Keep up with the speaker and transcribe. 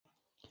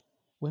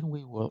When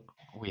we work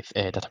with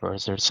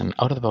Dataverse, there's an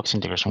out-of-the-box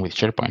integration with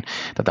SharePoint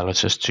that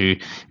allows us to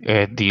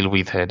deal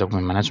with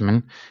document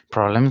management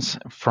problems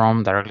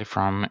directly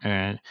from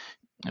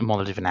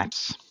model-driven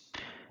apps.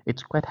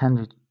 It's quite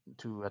handy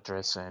to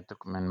address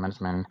document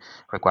management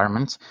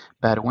requirements,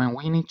 but when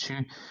we need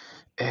to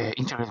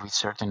integrate with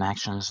certain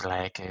actions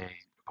like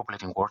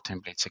populating Word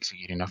templates,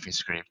 executing Office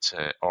scripts,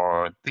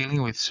 or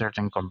dealing with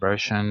certain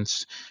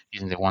conversions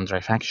using the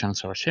OneDrive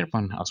actions or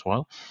SharePoint as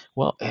well,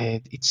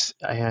 it's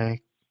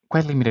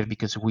quite limited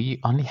because we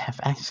only have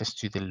access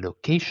to the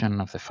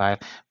location of the file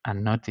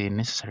and not the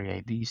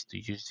necessary IDs to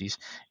use these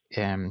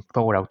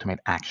Power Automate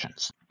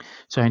actions.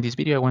 So in this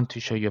video, I want to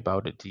show you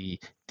about the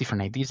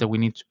different IDs that we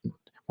need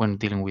when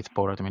dealing with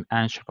Power Automate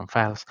and SharePoint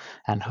files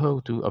and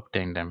how to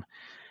obtain them.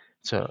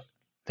 So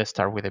let's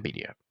start with the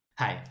video.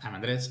 Hi, I'm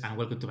Andres and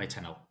welcome to my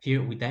channel.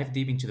 Here we dive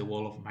deep into the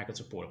world of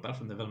Microsoft Power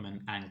Platform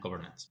development and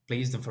governance.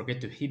 Please don't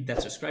forget to hit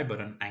that subscribe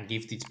button and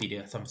give this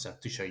video a thumbs up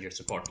to show your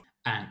support.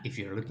 And if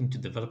you're looking to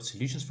develop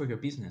solutions for your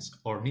business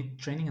or need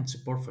training and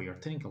support for your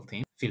technical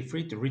team, feel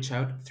free to reach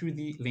out through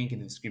the link in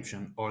the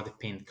description or the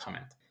pinned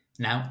comment.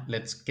 Now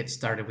let's get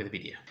started with the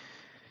video.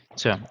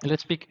 So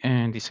let's pick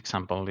this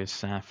example,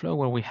 this flow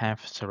where we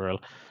have several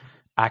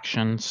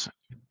actions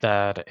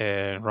that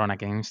run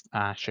against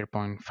a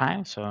SharePoint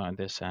file. So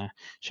there's a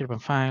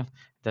SharePoint file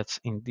that's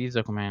in this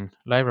document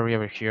library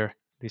over here,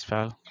 this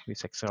file,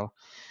 this Excel,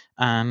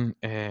 and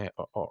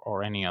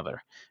or any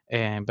other.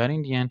 But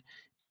in the end,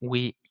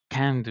 we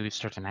can do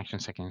certain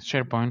actions against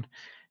SharePoint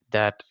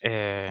that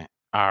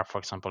are, for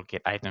example,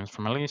 get items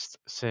from a list,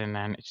 send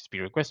an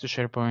HTTP request to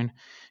SharePoint,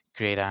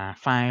 create a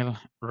file,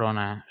 run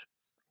a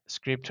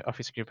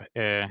Office script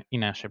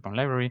in a SharePoint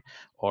library,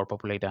 or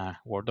populate a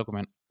Word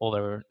document,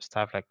 other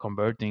stuff like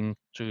converting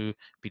to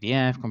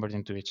PDF,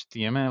 converting to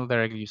HTML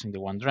directly using the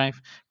OneDrive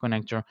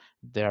connector.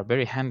 They are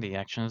very handy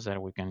actions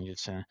that we can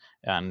use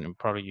and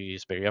probably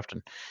use very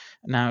often.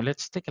 Now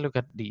let's take a look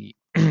at the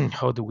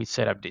how do we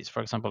set up this.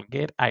 For example,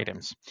 get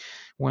items.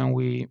 When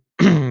we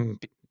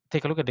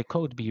take a look at the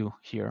code view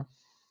here,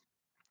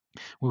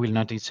 we will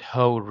notice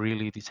how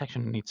really this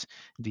action needs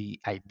the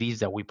IDs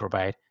that we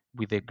provide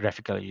with the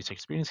graphical user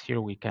experience.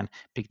 Here we can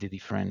pick the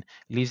different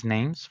list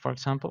names, for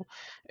example,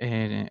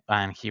 and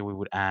here we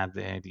would add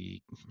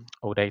the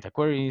OData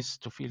queries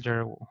to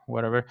filter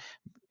whatever.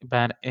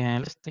 But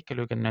let's take a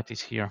look and notice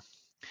here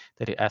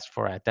that it asks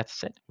for a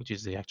dataset, which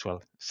is the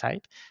actual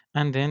site,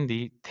 and then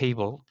the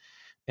table,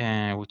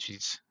 which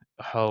is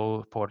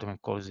how Portman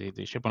calls the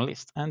SharePoint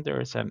list, and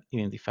there is an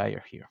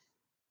identifier here.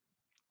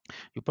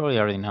 You probably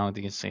already know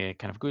these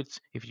kind of goods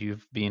if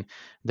you've been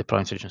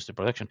deploying solutions to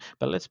production.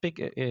 But let's take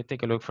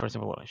a look, first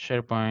of all, at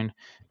SharePoint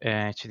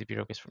HTTP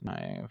request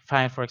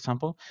file, for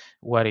example.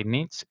 What it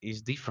needs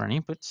is different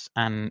inputs.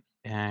 And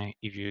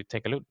if you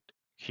take a look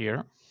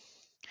here,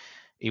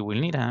 it will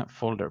need a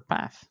folder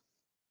path.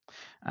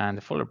 And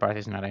the folder path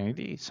is not an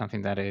ID, it's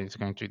something that is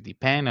going to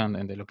depend on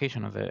the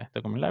location of the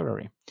document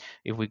library.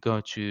 If we go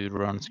to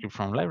run script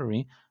from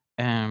library,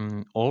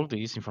 all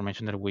this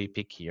information that we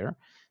pick here,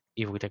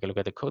 if we take a look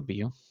at the code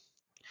view,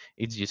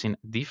 it's using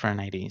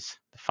different IDs.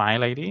 The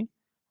file ID,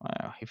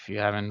 if you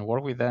haven't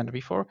worked with that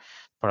before,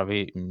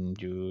 probably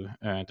you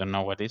don't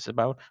know what it's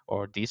about,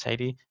 or this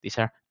ID, these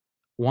are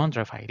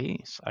OneDrive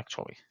IDs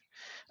actually.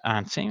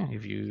 And same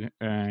if you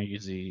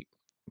use the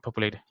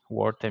populate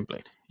Word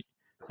template.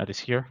 Notice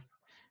here,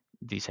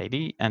 this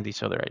ID and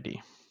this other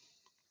ID.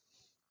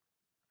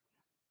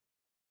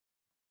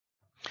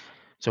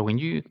 So when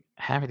you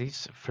have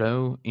this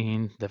flow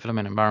in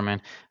development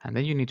environment and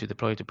then you need to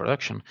deploy it to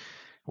production,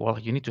 well,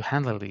 you need to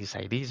handle these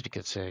IDs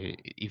because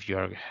if you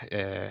are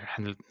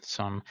handling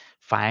some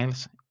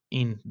files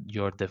in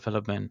your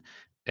development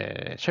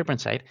SharePoint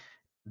site,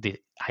 the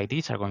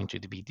IDs are going to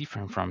be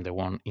different from the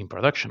one in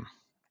production.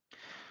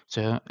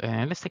 So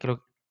let's take a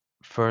look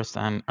first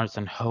and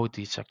understand how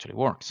this actually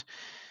works.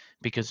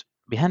 Because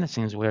behind the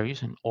scenes, we are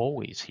using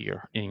always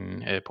here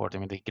in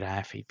Portable the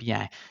Graph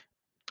API,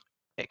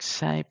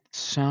 except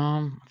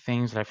some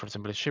things like, for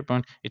example,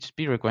 SharePoint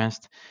HTTP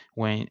request.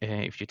 When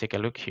if you take a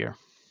look here,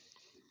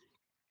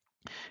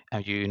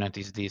 you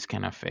notice these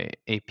kind of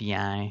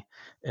API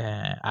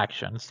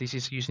actions. This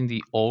is using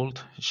the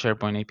old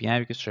SharePoint API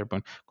because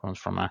SharePoint comes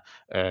from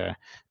a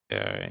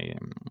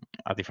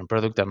different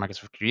product that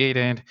Microsoft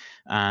created,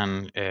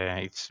 and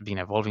it's been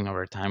evolving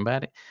over time.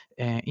 But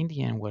in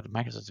the end, what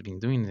Microsoft has been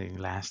doing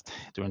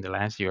during the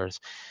last years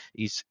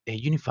is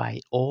unify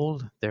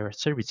all their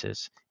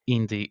services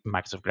in the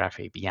Microsoft Graph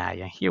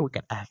API. And here we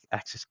can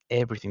access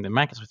everything, the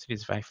Microsoft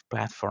 365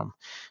 platform.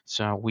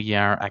 So we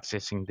are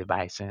accessing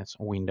devices,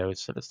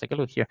 Windows. So let's take a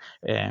look here.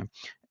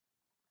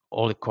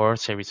 All the core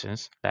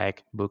services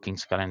like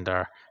bookings,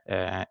 calendar,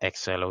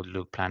 Excel,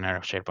 Outlook, Planner,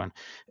 SharePoint,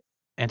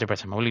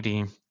 Enterprise and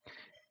Mobility,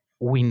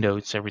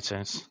 Windows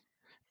services,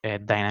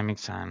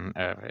 Dynamics and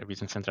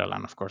Business Central,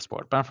 and of course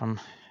Power Platform,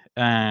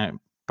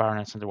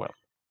 Partner Center. Well,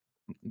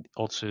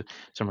 also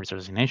some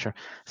resources in Azure.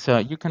 So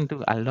you can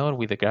do a lot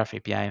with the Graph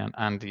API,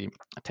 and the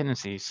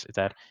tendency is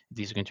that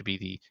this is going to be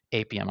the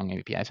API among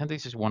APIs, and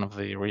this is one of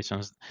the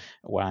reasons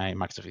why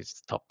Microsoft is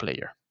the top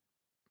player.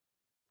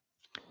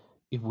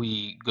 If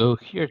we go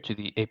here to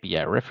the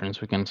API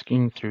reference, we can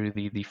skim through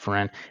the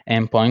different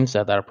endpoints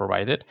that are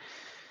provided.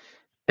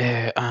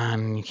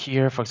 And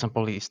here, for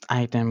example, list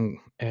item,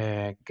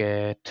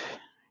 get,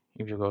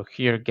 if you go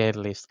here, get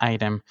list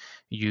item,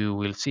 you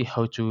will see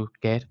how to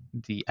get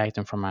the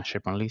item from a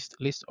SharePoint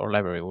list or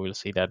library. We will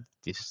see that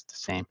this is the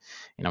same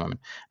in a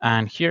moment.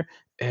 And here,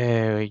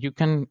 you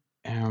can,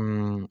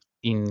 in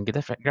Get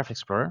a Graph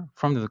Explorer,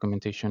 from the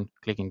documentation,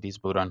 clicking this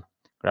button,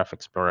 Graph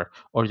Explorer,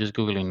 or just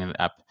Googling it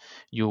up,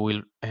 you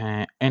will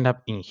end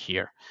up in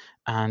here.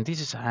 And this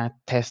is a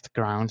test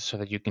ground so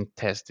that you can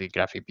test the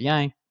Graph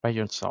API by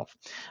yourself.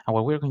 And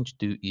what we're going to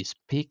do is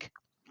pick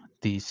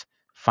this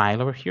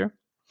file over here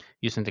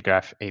using the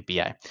Graph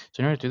API. So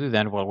in order to do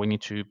that, well, we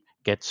need to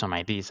get some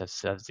IDs, as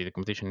the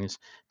documentation is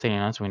telling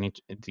us. We need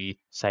the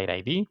site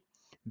ID,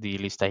 the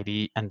list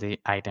ID, and the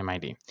item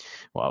ID.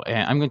 Well,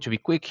 I'm going to be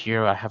quick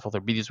here. I have other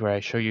videos where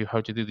I show you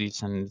how to do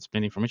this and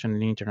explain information on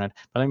the internet,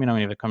 but let me know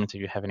in the comments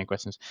if you have any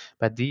questions.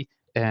 But the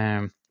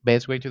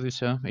best way to do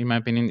so, in my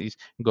opinion, is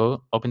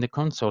go open the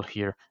console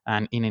here,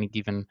 and in any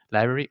given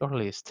library or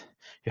list,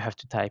 you have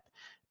to type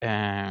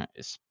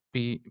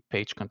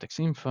page context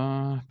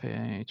info,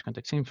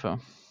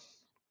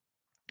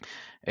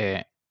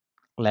 uh,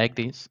 like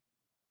this,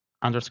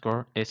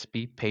 underscore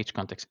sp page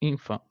context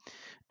info.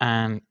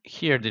 And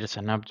here there is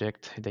an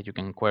object that you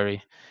can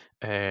query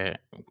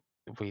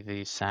with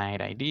the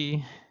site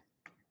ID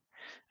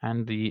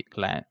and the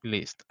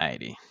list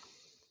ID.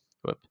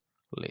 Whoop,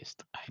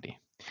 list ID.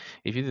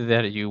 If you do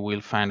that, you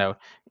will find out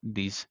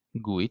these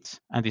GUIDs,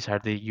 and these are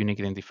the unique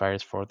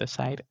identifiers for the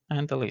site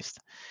and the list.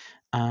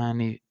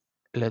 And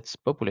let's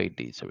populate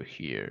this over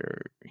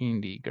here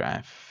in the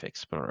Graph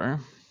Explorer.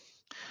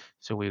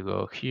 So we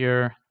go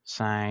here,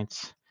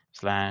 sites,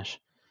 slash,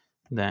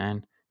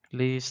 then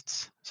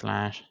lists,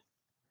 slash,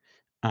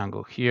 and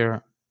go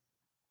here,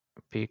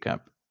 pick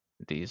up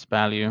this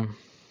value,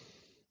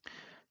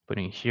 put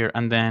in here,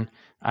 and then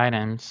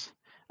items,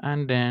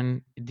 and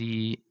then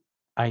the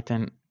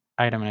item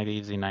ID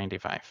is the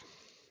 95.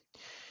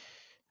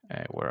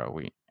 Where are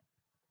we?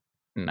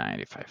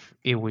 95.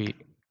 If we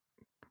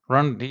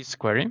run this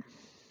query,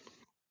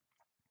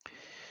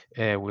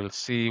 we'll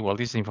see, well,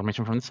 this is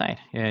information from the site.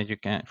 You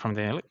can, from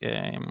the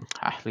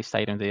list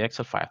item, the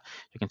Excel file,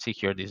 you can see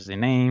here, this is the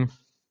name,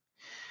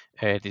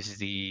 this is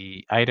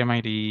the item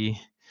ID,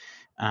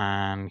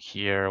 and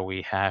here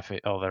we have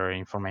other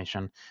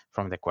information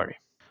from the query.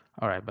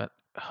 All right, but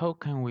how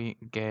can we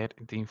get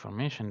the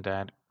information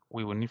that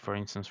we would need, for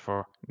instance,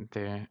 for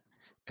the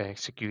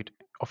execute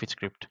of its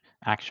script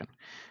action,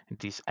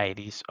 these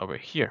IDs over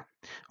here?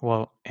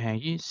 Well,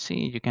 you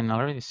can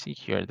already see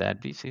here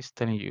that this is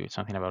telling you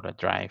something about a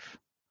drive,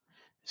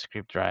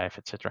 script drive,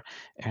 etc.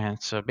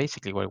 And so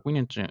basically what we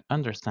need to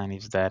understand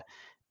is that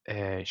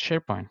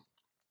SharePoint,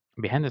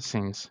 behind the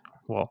scenes,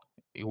 well,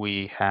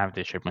 we have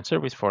the SharePoint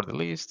service for the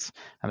lists,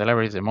 and the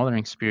library is a modern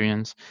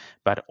experience,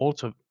 but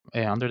also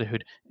under the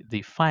hood,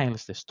 the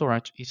files, the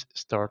storage is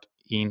stored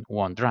in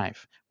OneDrive.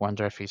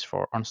 OneDrive is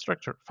for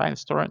unstructured file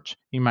storage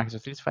in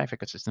Microsoft 365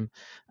 ecosystem,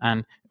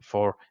 and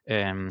for,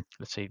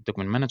 let's say,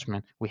 document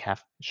management, we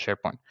have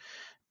SharePoint.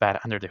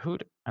 But under the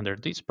hood, under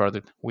this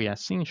product, we are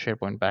seeing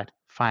SharePoint, but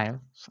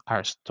files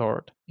are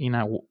stored in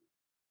a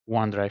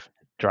OneDrive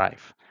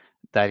drive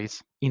that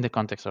is in the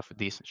context of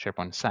this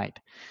SharePoint site.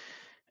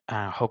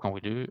 How can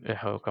we do?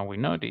 How can we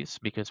know this?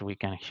 Because we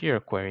can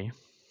here query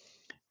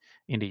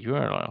in the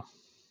URL.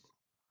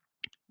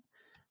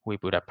 We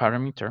put a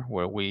parameter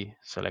where we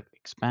select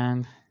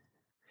expand,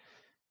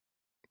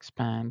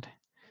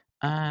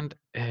 and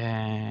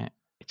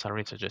it's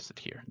already suggested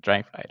here,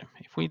 drive item.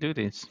 If we do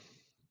this,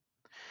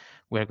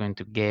 we're going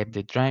to get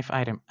the drive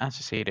item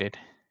associated.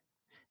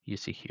 You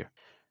see here,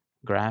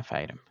 graph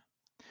item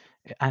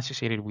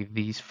associated with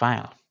this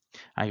file.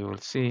 And you will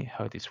see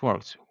how this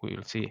works. We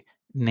will see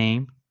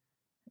name,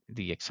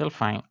 the Excel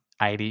file,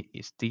 ID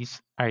is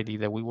this ID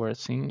that we were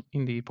seeing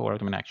in the Power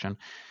Automate action.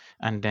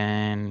 And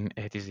then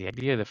it is the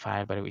ID of the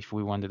file, but if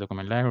we want the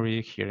document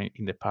library here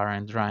in the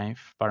parent drive,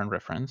 parent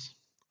reference,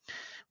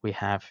 we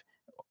have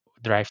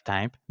drive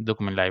type,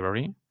 document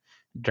library,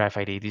 drive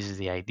ID, this is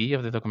the ID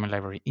of the document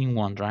library in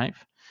OneDrive.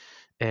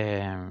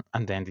 And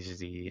then this is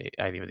the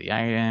ID of the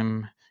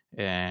item,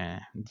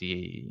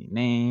 the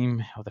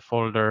name of the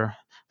folder.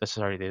 This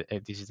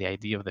is the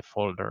ID of the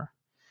folder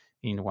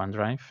in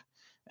OneDrive,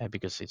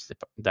 because it's the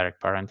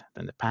direct parent,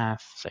 then the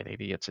path, site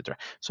ID, etc.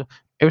 So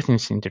everything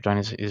is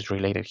intertwined, is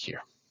related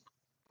here.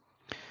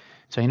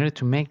 So in order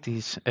to make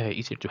this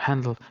easier to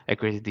handle, I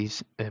created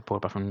this Power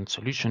Platform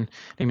solution.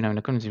 Let me know in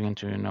the comments if you want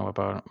to know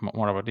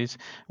more about this,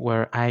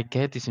 where I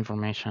get this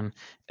information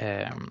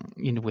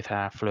with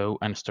a flow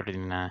and store it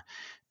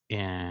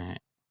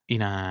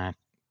in a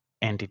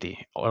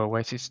entity.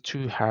 Otherwise, it's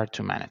too hard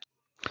to manage.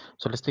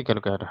 So let's take a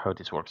look at how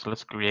this works. So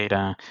let's create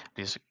a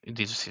this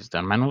is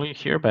done manually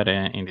here, but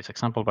in this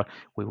example, but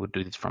we would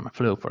do this from a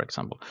flow, for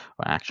example,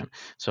 or action.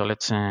 So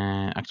let's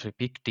actually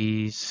pick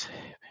this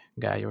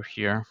guy over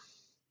here.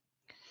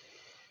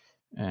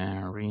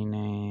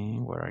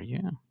 Rename. Where are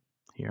you?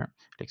 Here.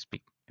 Let's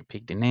pick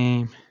the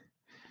name,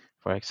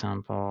 for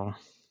example,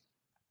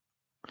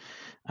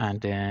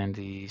 and then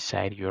the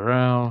site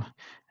URL.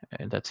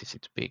 That's easy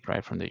to pick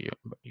right from the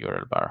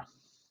URL bar.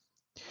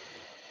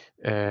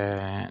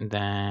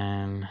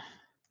 Then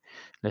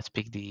let's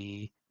pick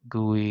the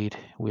GUID.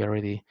 We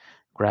already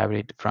grabbed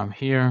it from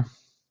here.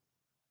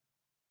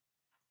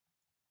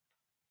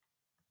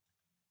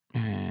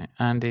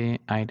 And the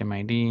item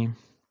ID.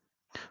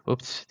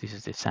 Oops, this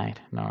is the site.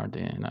 No,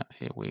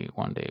 we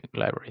want the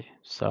library.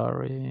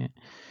 Sorry.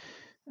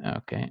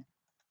 Okay.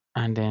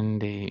 And then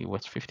the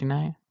what's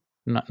 59?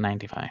 Not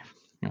 95.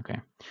 Okay.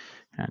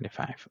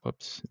 95.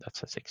 Oops,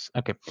 that's a 6.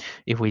 Okay.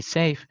 If we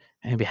save,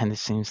 behind the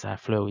scenes, that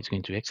flow is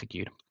going to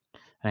execute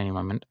at any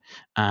moment,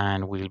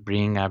 and we'll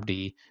bring up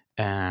the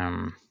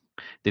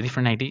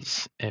different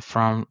IDs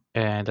from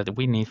that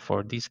we need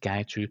for this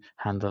guy to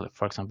handle,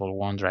 for example,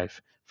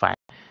 OneDrive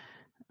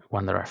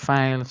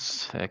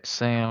files,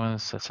 Excel,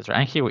 etc.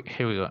 And here we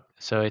go.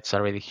 So it's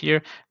already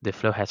here. The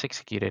flow has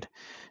executed,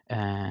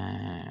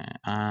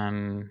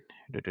 and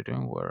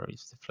where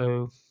is the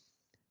flow?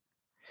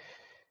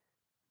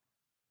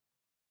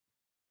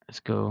 Let's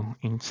go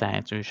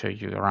inside to show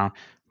you around.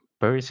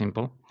 Very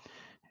simple.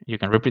 You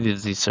can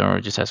reproduce this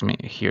or just ask me.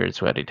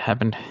 Here's what it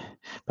happened.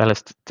 But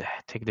let's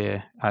take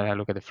a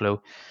look at the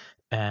flow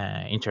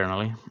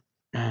internally.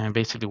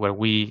 Basically, what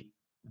we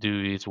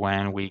do is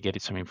when we get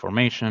some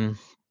information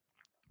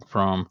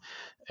from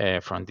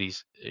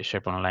this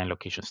SharePoint Online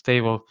locations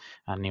table,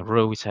 a new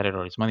row is added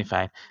or is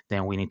modified,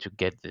 then we need to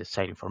get the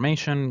site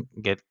information,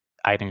 get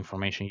item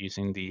information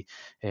using the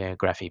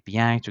Graph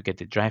API to get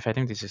the drive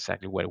item. This is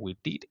exactly what we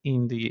did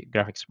in the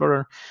Graph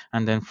Explorer.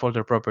 And then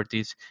folder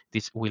properties,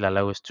 this will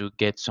allow us to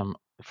get some,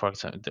 for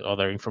example, the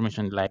other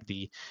information like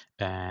the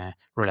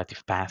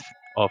relative path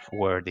of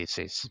where this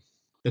is.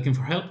 Looking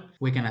for help?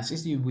 We can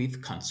assist you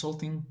with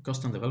consulting,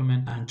 custom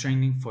development, and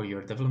training for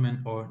your development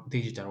or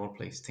digital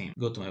workplace team.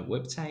 Go to my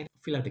website,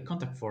 fill out the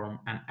contact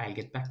form, and I'll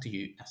get back to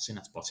you as soon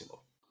as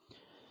possible.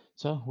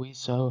 So we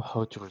saw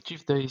how to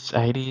retrieve these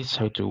IDs,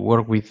 how to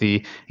work with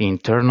the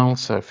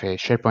internals of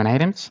SharePoint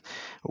items,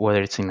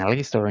 whether it's in a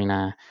list or in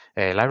a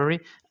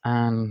library.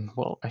 And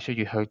well, I showed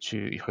you how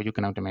you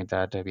can automate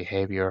that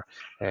behavior,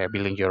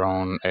 building your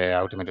own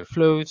automated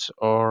flows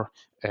or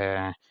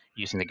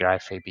using the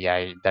Graph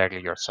API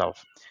directly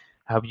yourself.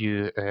 I hope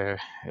you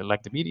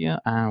like the video,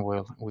 and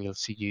we'll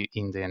see you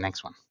in the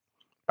next one.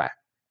 Bye.